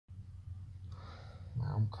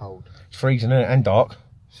I'm cold. It's freezing, isn't it? And dark.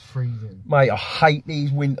 It's freezing. Mate, I hate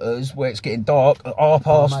these winters where it's getting dark at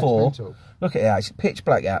 4:30. Look at that, it's pitch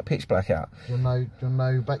black out, pitch black out. You'll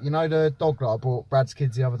know, but you know the dog that I bought Brad's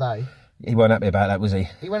kids the other day? He weren't happy about that, was he?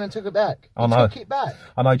 He went and took it back. I know. Took it back.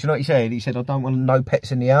 I know, do you know what he said? He said, I don't want no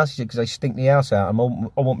pets in the house. He said, because they stink the house out. I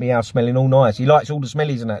want my house smelling all nice. He likes all the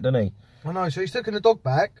smellies and that, doesn't he? I know, so he's taking the dog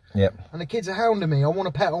back. Yep. And the kids are hounding me. I want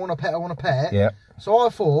a pet, I want a pet, I want a pet. Yep. So I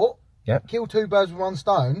thought, yep, kill 2 birds with 1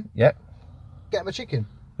 stone. Yep. Get him a chicken.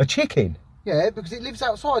 A chicken? Yeah, because it lives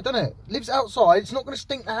outside, doesn't it? It lives outside. It's not going to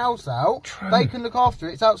stink the house out. True. They can look after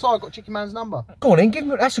it. It's outside. Got Chicken Man's number. Go on in, give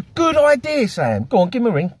him. That's a good idea, Sam. Go on, give him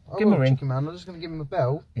a ring. Give him a ring. Chicken Man. I'm just going to give him a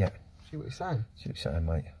bell. Yeah. See what he's saying. See what he's saying,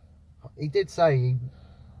 mate. He did say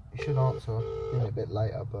he should answer a bit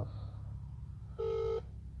later, but.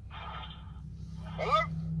 Hello?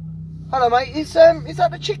 Hello, mate. Is that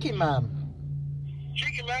the Chicken Man?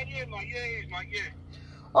 Chicken Man, yeah, mate. Yeah, it is, mate. Yeah.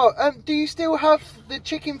 Oh, do you still have the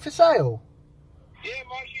chicken for sale? Yeah,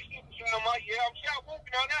 mate. She's still for sale, mate. Yeah, I'm out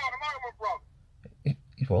walking out now at the moment, bro.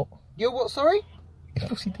 He's what? You're what? Sorry?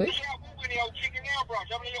 What's he doing? He's out walking the old chicken now, bro.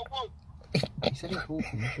 He's having a little walk. He said he's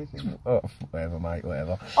walking. Oh, whatever, mate.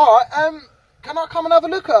 Whatever. All right. Can I come and have a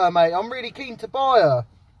look at her, mate? I'm really keen to buy her.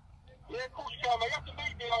 Yeah, of course you can, mate. You have to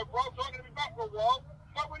meet me, though, bro. So I'm going to be back for a while.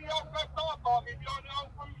 Go with the old car park behind the old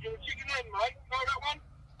Bruiser, the chicken hen, mate. You know that one?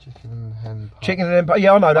 Chicken hen park. Chicken and then,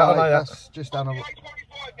 yeah, I know that. I know that. That's just down the road.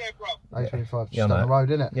 A25 there, bro. A25, just Yeah, I down the know. road,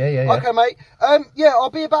 isn't it? Yeah, yeah, yeah. Okay, mate. Yeah, I'll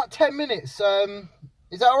be about 10 minutes.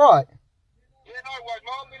 Is that all right? Yeah, no worries,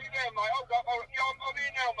 mate. I'm nearly there, mate. Hold up. Yeah, I'm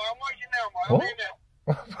here now, mate. I'm waiting now, mate. I'm What? here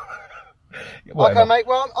now. Whatever. Okay, mate.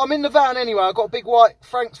 Well, I'm in the van anyway. I've got a big white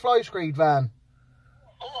Frank's Flow Screed van.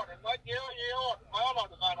 All right, then, mate. Yeah, all right. Mate, I know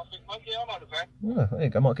the van, I think, mate. Yeah, I know the van. Oh, there you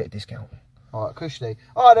go. I might get a discount. All right, cushy.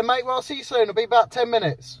 All right, then, mate. Well, I'll see you soon. I'll be about 10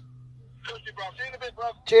 minutes. Cushy, bro. See you in a bit, bro.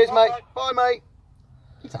 Cheers, Bye, mate. Bye, mate.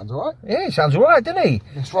 He sounds all right. Yeah, it sounds all right, doesn't he?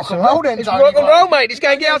 It's rock and roll then, It's Tony, rock and mate. roll, mate. Let's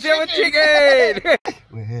go and get ourselves a chicken.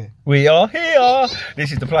 We're here. We are here.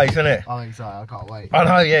 This is the place, isn't it? I'm excited. I can't wait. I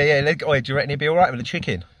know, yeah. Let's go. Do you reckon he'd be all right with the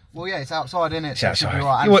chicken? Well, yeah, it's outside, isn't it? It's So it should be outside. all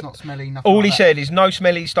right. And it's not smelly, nothing All like he that. said is no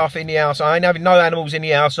smelly stuff in the house. I ain't having no animals in the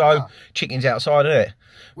house, so chicken's outside, isn't it?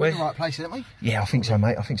 We're in the right place, isn't we? Yeah, I think so,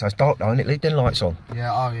 mate. I think so. It's dark, though, isn't it? Leave them lights on.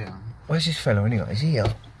 Yeah, oh, yeah. Where's this fella, anyway? Is he here?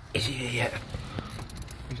 Is he here yet?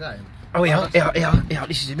 Who's that him? Oh, yeah.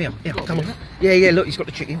 This is him here. Yeah, come on. Yeah, look, he's got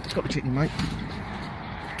the chicken. He's got the chicken, mate.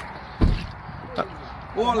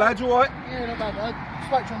 All right, lads, all right. Yeah, not bad. I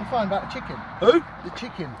spoke to you on the phone about the chicken. Who? The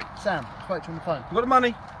chicken. Sam, spoke to you on the phone. You got the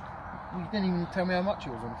money? You didn't even tell me how much it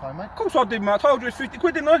was on the phone, mate. Of course I did, mate. I told you it's 50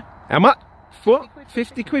 quid, didn't I? How much? What?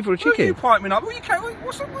 50 quid for a Who are you chicken? piping up?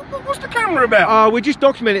 What's the camera about? We're just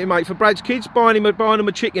documenting it, mate, for Brad's kids, buying them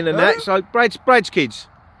a chicken and that. So Brad's kids.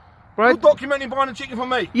 You're Brad? documenting buying a chicken for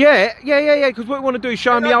me. Yeah, because what we want to do is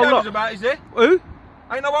show Ain't them the no whole cameras lot. about, is there? Who?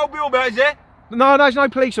 Ain't no old bill about, is there? No, there's no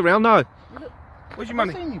police around, no. Where's your I've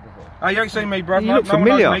money? seen you before. Oh, you ain't seen me, bruv. You No, look no one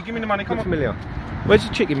familiar. knows me. Give me the money, come Look on. familiar. Where's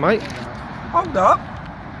the chicken, mate? Hold up.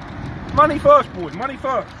 Money first, boys. Money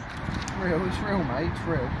first. It's real, mate. It's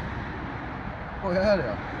real. What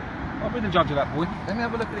earlier? I'll be the judge of that, boy. Let me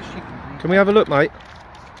have a look at this chicken, please. Can we have a look, mate?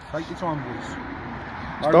 Take your time, boys.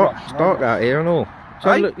 It's No dark, rush, it's no dark rush. out here and all.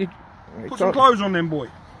 So Hey? look, Put some clothes on then, boy.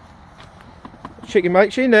 chicken,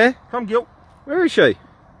 mate, she in there? Come, Gil. Where is she?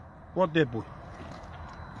 Right there, boy.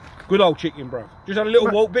 Good old chicken, bro. Just had a little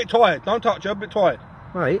walk, bit tired. Don't touch her, bit tired.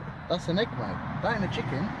 Mate? That's an egg, mate. That ain't a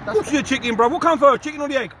chicken. What's your chicken, bro? What comes first, chicken or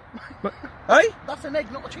the egg? Hey? That's an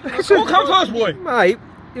egg, not a chicken. What comes first, boy? Mate,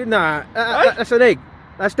 nah, that's an egg.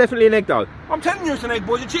 That's definitely an egg, though. I'm telling you it's an egg,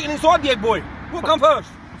 boy. There's a chicken inside the egg, boy. What comes first?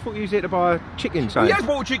 I thought you was here to buy a chicken, so. He has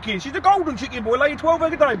bought a chicken. She's a golden chicken, boy. Laying 12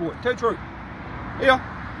 egg a day, boy. Tell the truth. Here.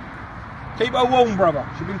 Keep her warm, brother.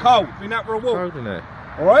 She's been cold. Been out for a walk. Cold in there.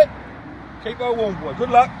 All right? Keep her warm, boy. Good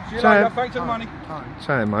luck. See you Sam. later. Thanks for the money.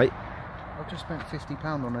 Saying, mate, I've just spent £50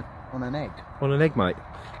 on an egg. on an egg, mate.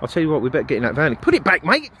 I'll tell you what, we better get in that van. Put it back,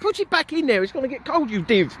 mate. Put it back in there. It's going to get cold, you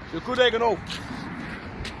div. It's a good egg and all.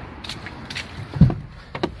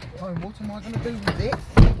 Oh, what am I going to do with it?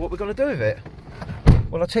 What we're going to do with it?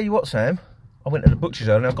 Well, I'll tell you what, Sam. I went to the butcher's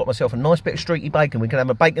earlier and I got myself a nice bit of streaky bacon. We can have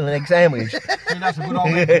a bacon and egg sandwich. That's a good old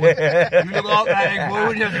egg, boy. You look like that egg,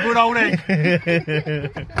 boy. That's a good old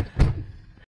egg.